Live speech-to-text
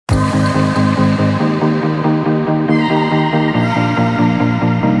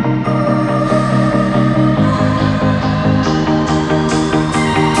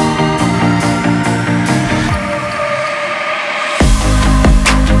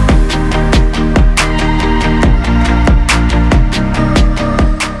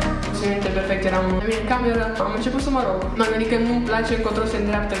am început să mă rog. M-am gândit că nu-mi place încotro se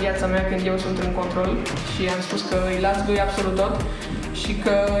îndreaptă viața mea când eu sunt în control și am spus că îi las lui absolut tot și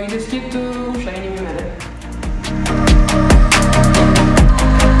că îi deschid ușa inimii mele.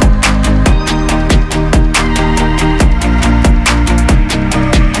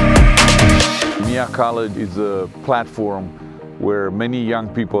 Romania College is a platform where many young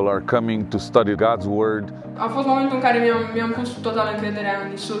people are coming to study God's Word. A fost momentul în care mi-am pus total încrederea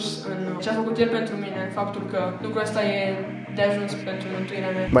în Isus, în ce a făcut El pentru mine, în faptul că lucrul ăsta e de ajuns pentru mântuirea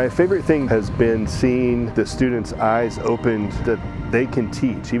mea. My favorite thing has been seeing the students' eyes opened that they can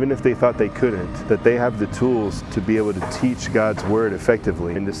teach, even if they thought they couldn't, that they have the tools to be able to teach God's Word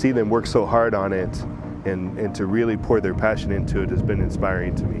effectively. And to see them work so hard on it and to really pour their passion into it has been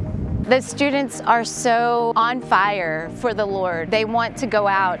inspiring to me. The students are so on fire for the Lord. They want to go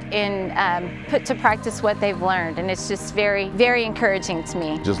out and put to practice what they've learned, and it's just very, very encouraging to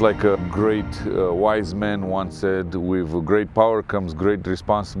me. Just like a great wise man once said, with great power comes great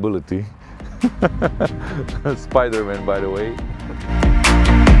responsibility. Spider-Man, by the way.